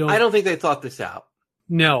don't think they thought this out.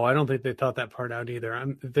 No, I don't think they thought that part out either.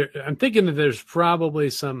 I'm thinking that there's probably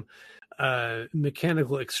some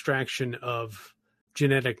mechanical extraction of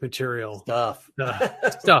genetic material. Stuff.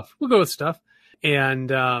 We'll go with stuff.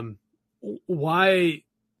 And why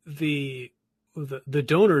the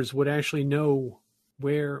donors would actually know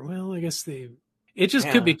where, well, I guess it just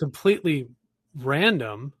could be completely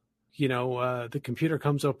random. You know, the computer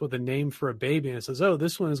comes up with a name for a baby and it says, oh,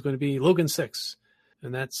 this one is going to be Logan 6.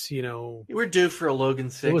 And that's, you know, we're due for a Logan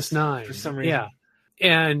 6. It was 9 for some reason. Yeah.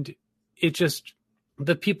 And it just,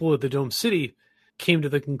 the people of the Dome City came to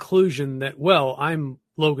the conclusion that, well, I'm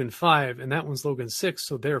Logan 5 and that one's Logan 6.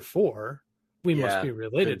 So therefore we must be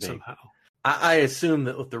related somehow. I assume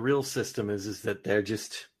that what the real system is that they're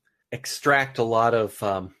just extract a lot of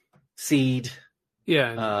seed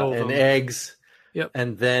and eggs,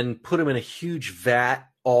 and then put them in a huge vat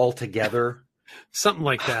all together. Something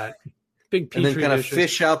like that. Big petri and then kind of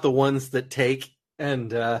fish out the ones that take,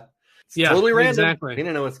 and it's totally random. Exactly. We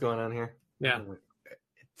don't know what's going on here. Yeah.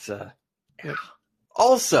 It's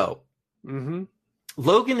also Mm-hmm.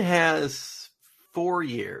 Logan has 4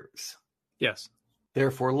 years. Yes.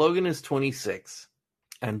 Therefore, Logan is 26,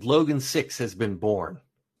 and Logan 6 has been born.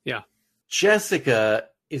 Yeah. Jessica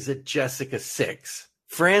is a Jessica 6.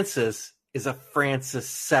 Francis is a Francis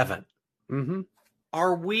 7. Mm-hmm.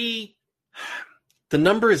 Are we... The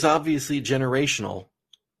number is obviously a generational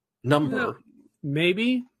number. No,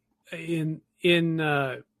 maybe in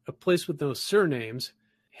a place with no surnames,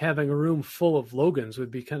 having a room full of Logans would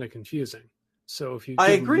be kind of confusing. So if you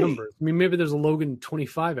give them numbers, I mean, maybe there's a Logan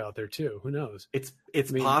 25 out there too. Who knows? It's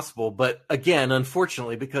possible, but again,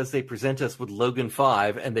 unfortunately, because they present us with Logan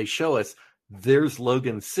 5 and they show us there's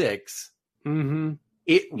Logan 6, mm-hmm.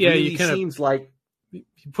 It really seems like you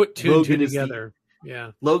put two and two together.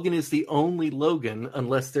 Yeah, Logan is the only Logan,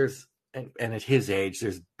 unless there's and at his age,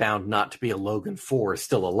 there's bound not to be a Logan 4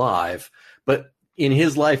 still alive. But in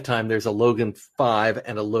his lifetime, there's a Logan 5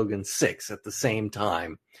 and a Logan 6 at the same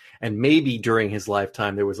time. And maybe during his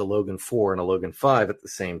lifetime, there was a Logan 4 and a Logan 5 at the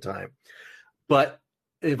same time. But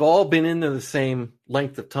they've all been in there the same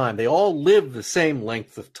length of time. They all live the same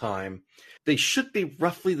length of time. They should be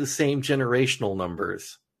roughly the same generational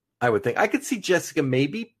numbers, I would think. I could see Jessica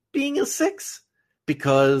maybe being a 6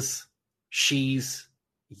 because she's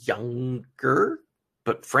younger,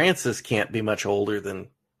 but Francis can't be much older than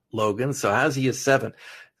Logan. So how's he a 7?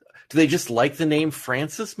 Do they just like the name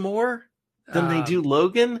Francis more than they do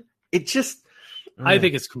Logan? It just... I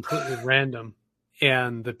think it's completely random.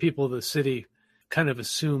 And the people of the city kind of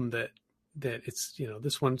assume that it's,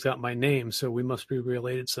 this one's got my name, so we must be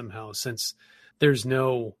related somehow, since there's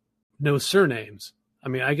no surnames. I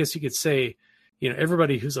mean, I guess you could say,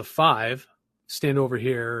 everybody who's a 5 stand over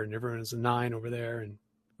here, and everyone is a 9 over there, and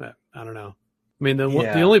I don't know. I mean,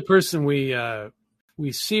 the only person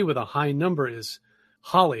we see with a high number is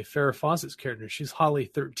Holly, Farrah Fawcett's character. She's Holly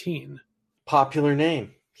 13. Popular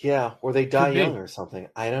name, yeah, or they die young or something.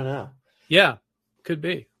 I don't know. Yeah, could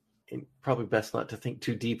be. Probably best not to think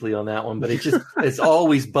too deeply on that one, but it's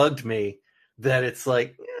always bugged me that it's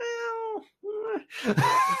like,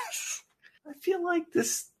 I feel like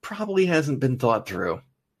this probably hasn't been thought through.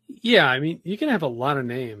 Yeah, I mean, you can have a lot of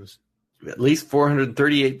names. At least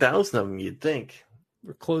 438,000 of them, you'd think.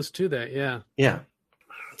 We're close to that, yeah. Yeah.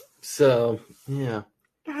 So, yeah.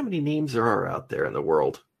 How many names there are out there in the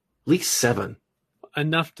world? At least 7.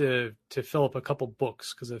 Enough to fill up a couple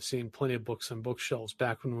books, because I've seen plenty of books on bookshelves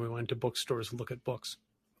back when we went to bookstores to look at books.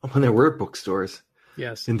 When there were bookstores.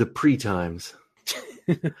 Yes. In the pre-times.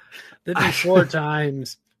 The before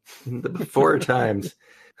times. The before times.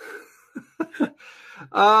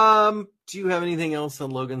 Do you have anything else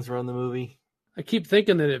on Logan's Run, the movie? I keep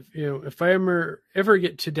thinking that if I ever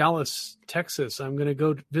get to Dallas, Texas, I'm going to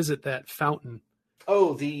go visit that fountain.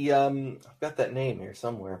 Oh, I've got that name here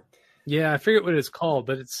somewhere. Yeah, I forget what it's called,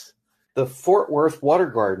 but it's the Fort Worth Water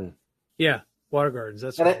Garden. Yeah, Water Gardens.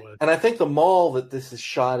 That's what it was. And I think the mall that this is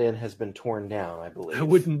shot in has been torn down, I believe. I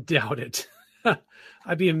wouldn't doubt it.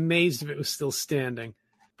 I'd be amazed if it was still standing.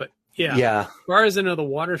 But yeah. As far as I know, the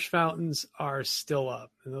water fountains are still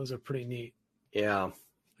up, and those are pretty neat. Yeah.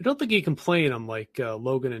 I don't think you can play in them like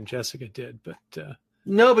Logan and Jessica did, but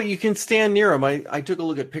no, but you can stand near them. I took a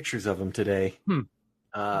look at pictures of them today. Cool.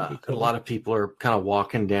 A lot of people are kind of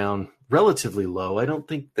walking down relatively low. I don't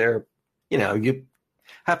think they're, you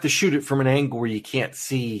have to shoot it from an angle where you can't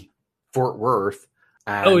see Fort Worth.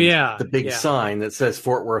 And the big sign that says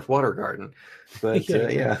Fort Worth Water Garden. But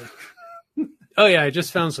yeah. Oh yeah, I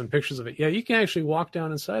just found some pictures of it. Yeah, you can actually walk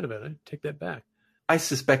down inside of it. I take that back. I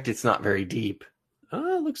suspect it's not very deep.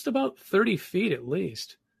 It looks about 30 feet at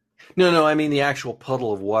least. No, I mean the actual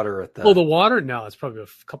puddle of water at the... Oh, the water? No, it's probably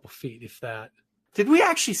a couple feet, if that. Did we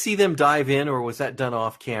actually see them dive in, or was that done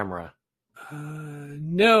off camera?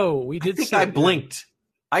 No, we did. I blinked.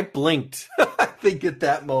 I think at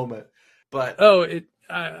that moment. But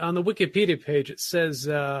on the Wikipedia page it says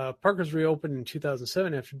park was reopened in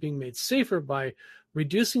 2007 after being made safer by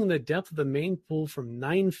reducing the depth of the main pool from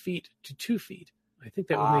 9 feet to 2 feet. I think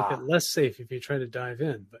that would make it less safe if you try to dive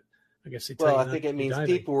in, but I guess I think it means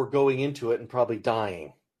people were going into it and probably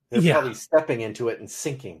dying. They're probably stepping into it and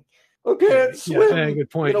sinking. Okay, swim. Yeah, good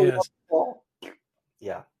point. Yes.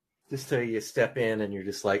 Yeah, just so you step in and you're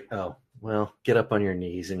just like, oh, well, get up on your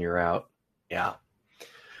knees and you're out. Yeah.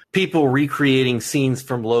 People recreating scenes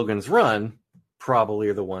from Logan's Run probably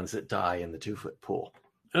are the ones that die in the 2-foot pool.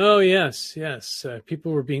 Oh, yes.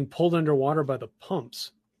 People were being pulled underwater by the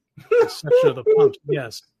pumps. The section of the pumps.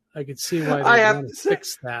 Yes, I could see why they want to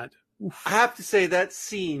fix that. Oof. I have to say that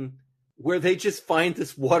scene where they just find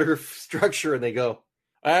this water structure and they go,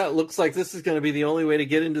 it looks like this is going to be the only way to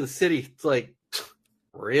get into the city. It's like,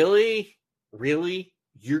 really?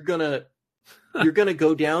 You're going to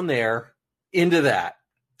go down there into that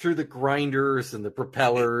through the grinders and the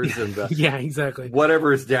propellers and the exactly.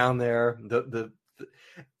 Whatever is down there.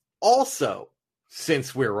 Also,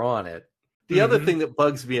 since we're on it, the other thing that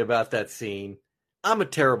bugs me about that scene, I'm a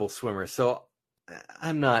terrible swimmer, so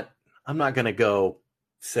I'm not going to go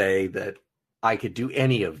say that I could do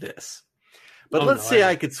any of this. But let's say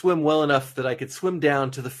I could swim well enough that I could swim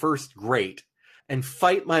down to the first grate and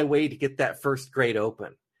fight my way to get that first grate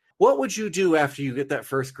open. What would you do after you get that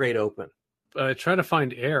first grate open? Try to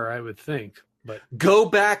find air, I would think. But go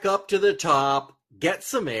back up to the top, get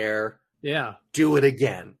some air. Yeah. Do it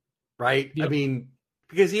again, right? Yep. I mean,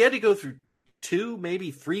 because he had to go through 2,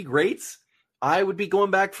 maybe 3 grates. I would be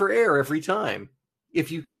going back for air every time.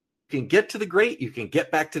 If you can get to the grate, you can get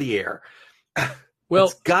back to the air. Well,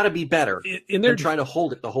 it's got to be better than trying to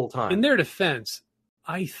hold it the whole time. In their defense,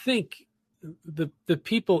 I think the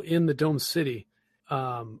people in the Dome City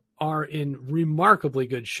are in remarkably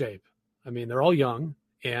good shape. I mean, they're all young,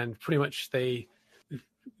 and pretty much they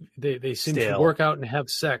seem to work out and have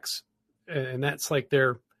sex, and that's like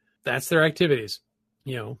their activities,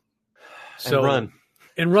 you know. So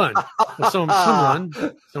and run. Some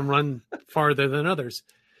run farther than others.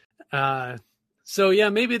 So yeah,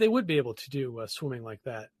 maybe they would be able to do swimming like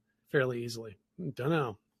that fairly easily. Don't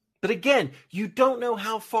know. But again, you don't know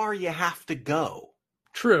how far you have to go.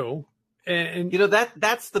 True. And you know,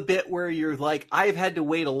 that's the bit where you're like, I've had to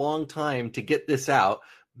wait a long time to get this out.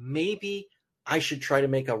 Maybe I should try to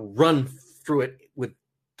make a run through it with,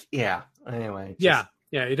 anyway. Yeah,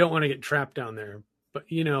 you don't want to get trapped down there. But,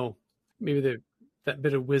 you know, maybe that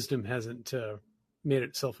bit of wisdom hasn't made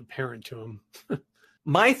itself apparent to him.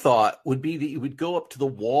 My thought would be that you would go up to the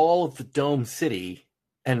wall of the Dome City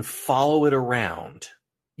and follow it around.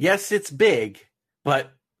 Yes, it's big,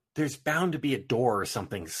 but there's bound to be a door or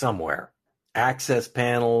something somewhere. Access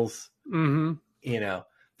panels. Mm-hmm. You know,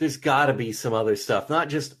 there's got to be some other stuff. Not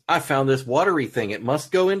just, I found this watery thing. It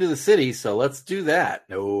must go into the city, so let's do that.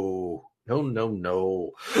 No.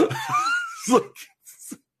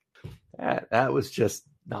 That was just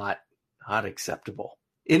not acceptable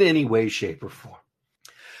in any way, shape, or form.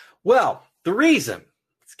 Well, the reason.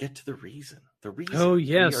 Let's get to the reason. The reason. Oh,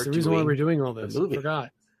 yes, the reason why we're doing all this. I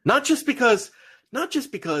forgot. Not just because,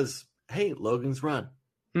 hey, Logan's Run.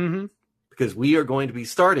 Mm-hmm. Because we are going to be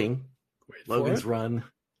starting Logan's Run,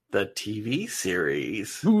 the TV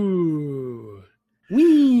series. Ooh.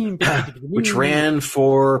 Which ran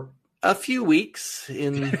for a few weeks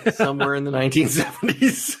in somewhere in the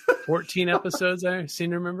 1970s. 14 episodes, I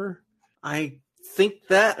seem to remember. I think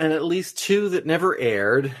that, and at least 2 that never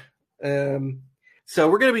aired. So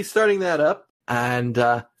we're going to be starting that up and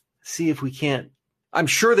see if we can't. I'm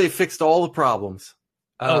sure they fixed all the problems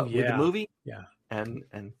with the movie. Yeah. And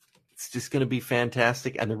it's just going to be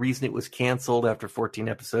fantastic. And the reason it was canceled after 14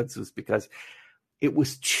 episodes was because it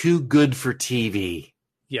was too good for TV.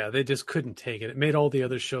 Yeah, they just couldn't take it. It made all the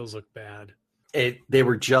other shows look bad. They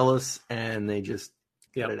were jealous, and they just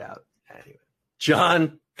cut it out. Anyway,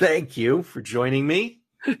 John, thank you for joining me.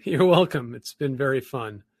 You're welcome. It's been very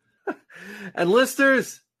fun. And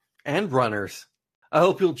listeners and runners, I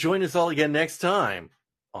hope you'll join us all again next time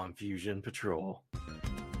on Fusion Patrol.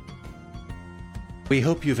 We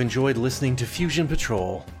hope you've enjoyed listening to Fusion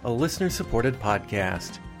Patrol, a listener-supported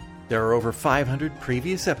podcast. There are over 500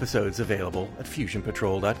 previous episodes available at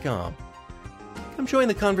FusionPatrol.com. Come join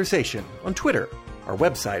the conversation on Twitter, our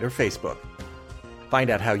website, or Facebook. Find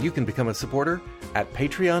out how you can become a supporter at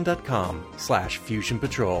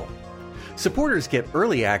Patreon.com/FusionPatrol. Supporters get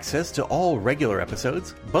early access to all regular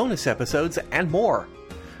episodes, bonus episodes, and more.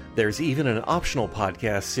 There's even an optional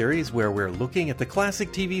podcast series where we're looking at the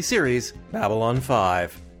classic TV series Babylon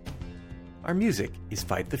 5. Our music is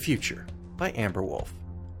Fight the Future by Amber Wolf.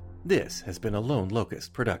 This has been a Lone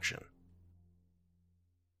Locust production.